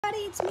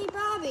everybody, it's me,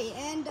 Bobby,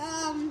 and,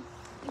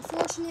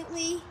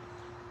 unfortunately,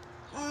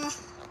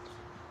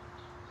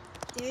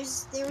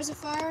 there was a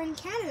fire in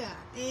Canada,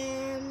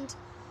 and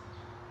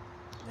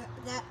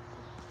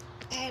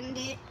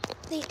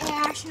the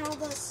ash and all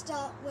the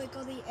stuff, like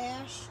all the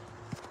ash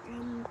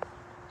and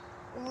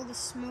all the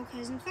smoke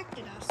has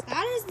infected us.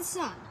 That is the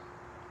sun,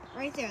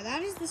 right there,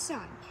 that is the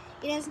sun.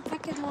 It has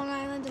infected Long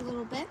Island a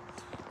little bit,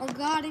 or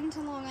got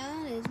into Long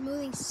Island. It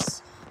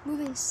is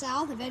moving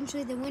south.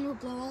 Eventually the wind will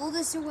blow all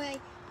this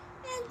away,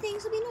 and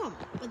things will be normal.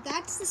 But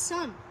that's the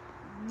sun,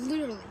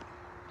 literally.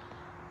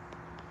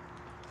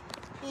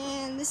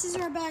 And this is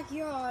our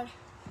backyard.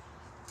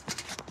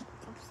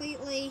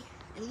 Completely.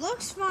 It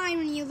looks fine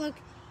when you look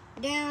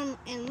down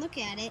and look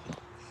at it.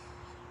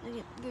 But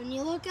when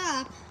you look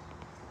up,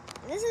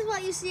 this is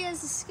what you see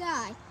as the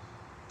sky.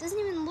 It doesn't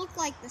even look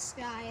like the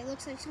sky. It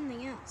looks like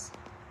something else.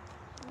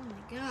 Oh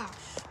my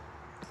gosh.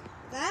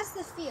 That's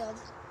the field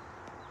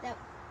that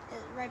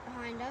is right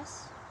behind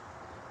us.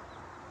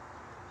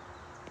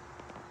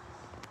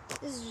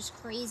 This is just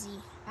crazy.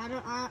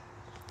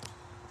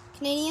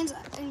 Canadians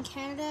in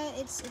Canada,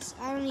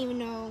 I don't even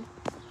know.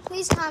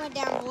 Please comment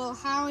down below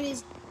how it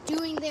is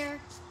doing there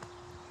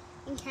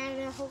in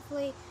Canada.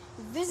 Hopefully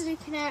you visited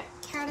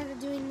Canada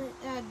doing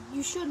the,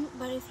 you shouldn't,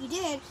 but if you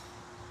did,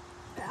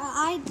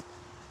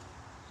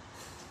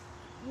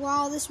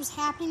 while this was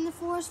happening, the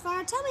forest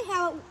fire, tell me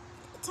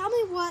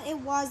what it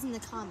was in the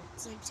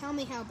comments. Like, tell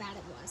me how bad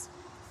it was.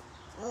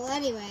 Well,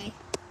 anyway,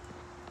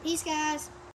 peace, guys.